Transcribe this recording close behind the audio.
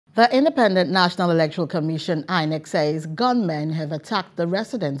The Independent National Electoral Commission, INEC, says gunmen have attacked the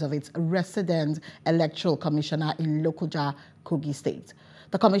residence of its resident electoral commissioner in Lokoja, Kogi State.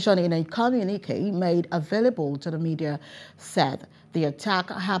 The commission, in a communique made available to the media, said the attack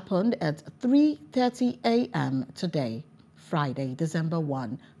happened at 3:30 a.m. today, Friday, December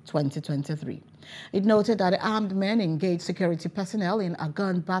 1, 2023. It noted that the armed men engaged security personnel in a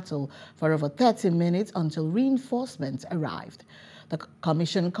gun battle for over 30 minutes until reinforcements arrived. The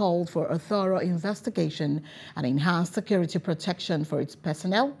commission called for a thorough investigation and enhanced security protection for its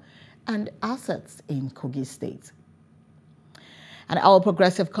personnel and assets in Kogi State. And All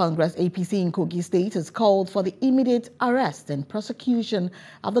Progressive Congress A.P.C in Kogi State has called for the immediate arrest and prosecution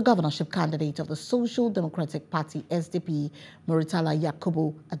of the governorship candidate of the Social Democratic Party SDP, Muritala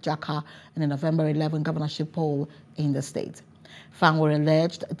Yakubu Ajaka, in the November 11 governorship poll in the state. Fangwere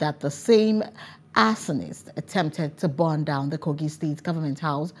alleged that the same arsonist attempted to burn down the Kogi State government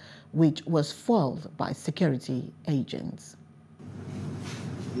house, which was foiled by security agents.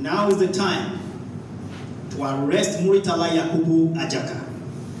 Now is the time to arrest Muritala Yakubu Ajaka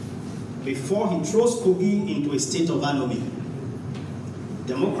before he throws Kogi into a state of anarchy.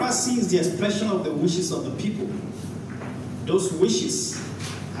 Democracy is the expression of the wishes of the people. Those wishes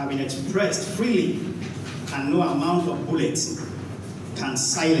have been expressed freely, and no amount of bullets can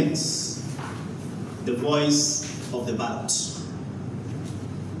silence the voice of the ballot.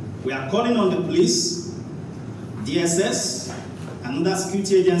 We are calling on the police, DSS, and other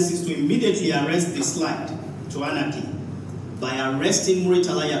security agencies to immediately arrest the slide to anarchy by arresting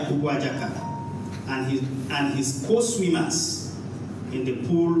Muritala Yakubu Ajaka and his co-swimmers in the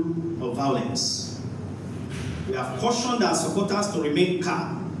pool of violence. We have cautioned our supporters to remain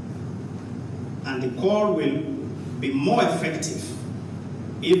calm, and the call will be more effective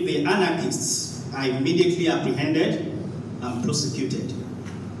if the anarchists are immediately apprehended and prosecuted.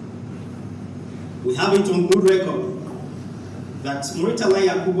 We have it on good record that Muritala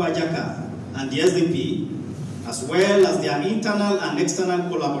Yakubu Ajaka and the SDP, as well as their internal and external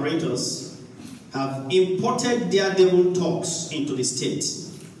collaborators, have imported their devil talks into the state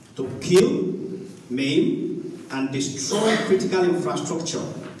to kill, maim, and destroy critical infrastructure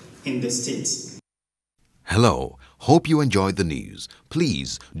in the state. Hello, hope you enjoyed the news.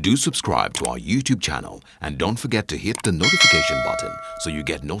 Please do subscribe to our YouTube channel and don't forget to hit the notification button so you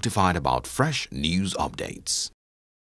get notified about fresh news updates.